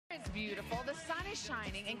beautiful, the sun is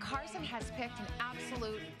shining, and Carson has picked an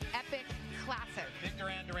absolute epic classic. Big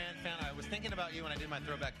Duran Duran fan. I was thinking about you when I did my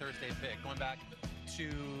Throwback Thursday pick, going back to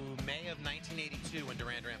May of 1982 when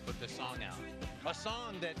Duran Duran put this song out. A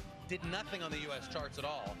song that did nothing on the U.S. charts at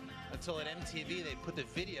all until at MTV they put the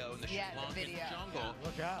video in the Sri Lankan jungle.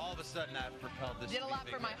 Look out. All of a sudden that propelled this. Did a lot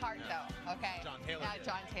for my heart, though. Okay. John Taylor did.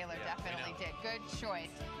 John Taylor definitely did. Good choice.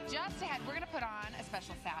 Just ahead, we're going to put on a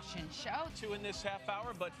special fashion show. Two in this half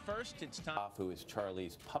hour, but first it's time. Who is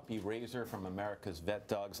Charlie's puppy raiser from America's Vet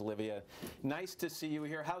Dogs. Olivia, nice to see you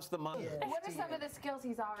here. How's the mom? What are some of the skills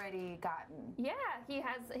he's already gotten? Yeah, he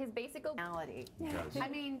has his basic personality. I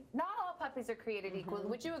mean, not all puppies are created equal.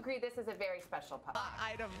 Would you agree this is a very special puppy?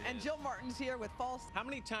 Item. And Jill Martin's here with false. How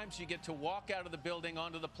many times do you get to walk out of the building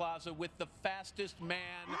onto the plaza with the fastest man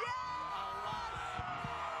alive?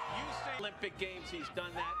 You say Olympic Games, he's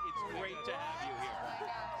done that. It's great to have you here. Oh my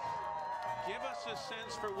gosh. Give us a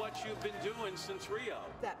sense for what you've been doing since Rio.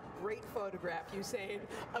 That great photograph, Usain,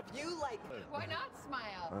 of you like... Why not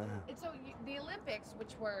smile? And so the Olympics,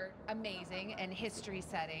 which were amazing and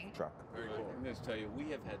history-setting. Very cool. I'm going to tell you, we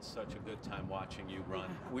have had such a good time watching you run.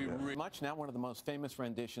 We Much now one of the most famous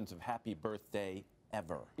renditions of Happy Birthday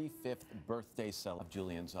ever. 35th birthday sale of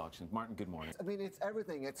Julian's Auctions. Martin, good morning. I mean, it's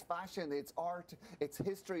everything. It's fashion, it's art, it's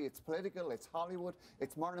history, it's political, it's Hollywood,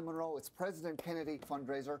 it's Marilyn Monroe, it's President Kennedy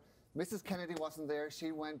fundraiser. Mrs. Kennedy wasn't there.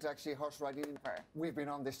 She went actually horse riding. We've been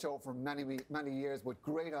on this show for many years with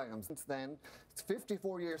great items. Since then, it's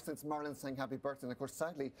 54 years since Marilyn sang Happy Birthday. And of course,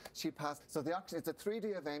 sadly, she passed. So the auction, it's a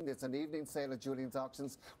 3-day event. It's an evening sale at Julian's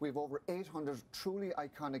Auctions. We have over 800 truly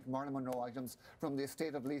iconic Marilyn Monroe items from the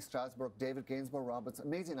estate of Lee Strasberg, David Gainsborough Roberts.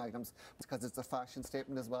 Amazing items because it's a fashion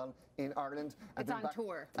statement as well in Ireland. And it's on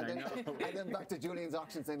tour. And then back to Julian's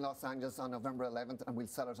Auctions in Los Angeles on November 11th, and we'll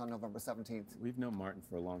sell it on November 17th. We've known Martin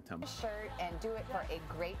for a long time. Shirt and do it for a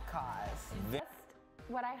great cause. Just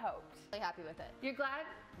what I hoped. Really happy with it. You're glad?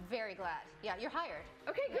 Very glad. Yeah, you're hired.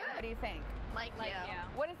 Okay, good. What do you think? Like you.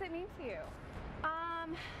 What does it mean to you?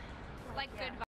 Like good vibes.